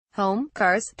Home,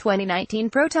 Cars, 2019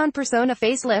 Proton Persona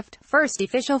facelift. First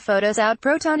official photos out.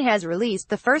 Proton has released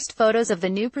the first photos of the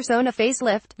new Persona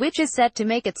facelift, which is set to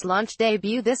make its launch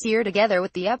debut this year together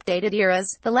with the updated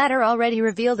eras, the latter already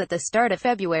revealed at the start of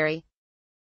February.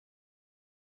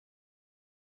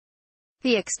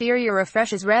 The exterior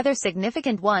refresh is rather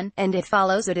significant one, and it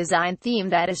follows a design theme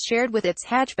that is shared with its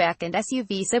hatchback and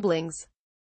SUV siblings.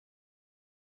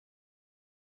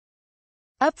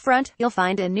 Up front, you'll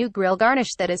find a new grille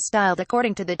garnish that is styled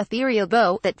according to the ethereal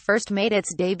bow that first made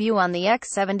its debut on the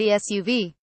X70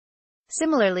 SUV.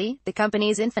 Similarly, the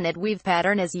company's infinite weave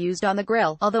pattern is used on the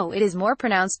grille, although it is more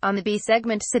pronounced on the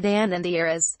B-segment sedan than the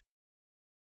eras.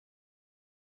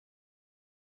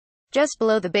 Just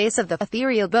below the base of the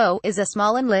ethereal bow is a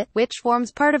small inlet, which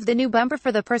forms part of the new bumper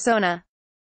for the Persona.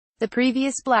 The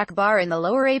previous black bar in the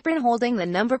lower apron holding the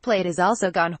number plate is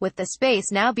also gone, with the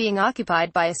space now being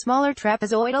occupied by a smaller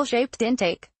trapezoidal-shaped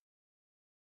intake.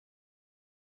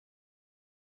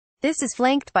 This is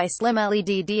flanked by slim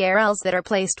LED DRLs that are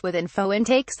placed with info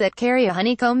intakes that carry a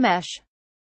honeycomb mesh.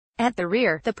 At the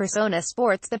rear, the Persona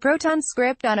sports the Proton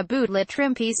script on a bootlit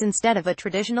trim piece instead of a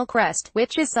traditional crest,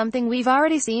 which is something we've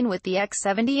already seen with the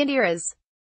X70 and eras.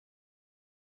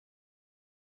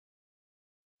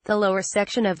 The lower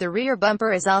section of the rear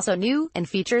bumper is also new, and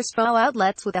features faux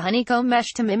outlets with a honeycomb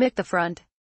mesh to mimic the front.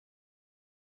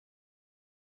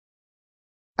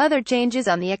 Other changes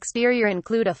on the exterior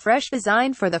include a fresh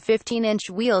design for the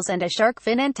 15-inch wheels and a shark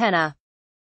fin antenna.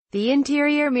 The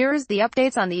interior mirrors the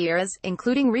updates on the eras,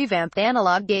 including revamped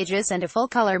analog gauges and a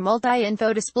full-color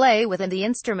multi-info display within the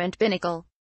instrument binnacle.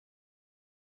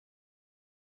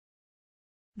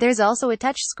 There's also a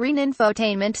touchscreen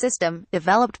infotainment system,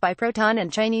 developed by Proton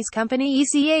and Chinese company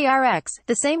ECARX,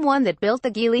 the same one that built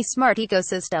the Geely Smart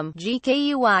Ecosystem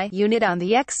 (GKUI) unit on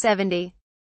the X70.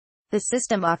 The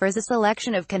system offers a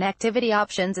selection of connectivity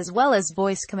options as well as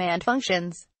voice command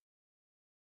functions.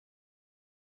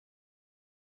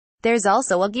 There's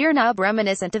also a gear knob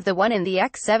reminiscent of the one in the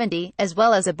X70, as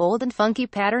well as a bold and funky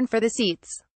pattern for the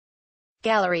seats.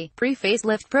 Gallery,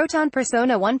 pre-facelift Proton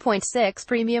Persona 1.6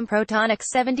 Premium Proton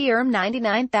X70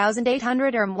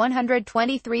 $99,800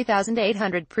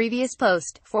 $123,800 Previous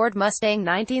post, Ford Mustang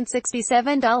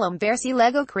 1967 Bercy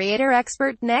Lego Creator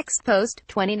Expert Next post,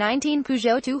 2019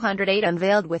 Peugeot 208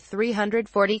 unveiled with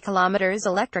 340 km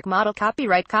electric model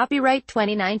Copyright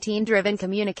 2019 Driven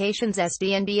Communications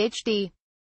SD and BHD.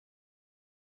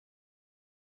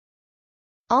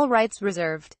 All rights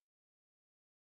reserved.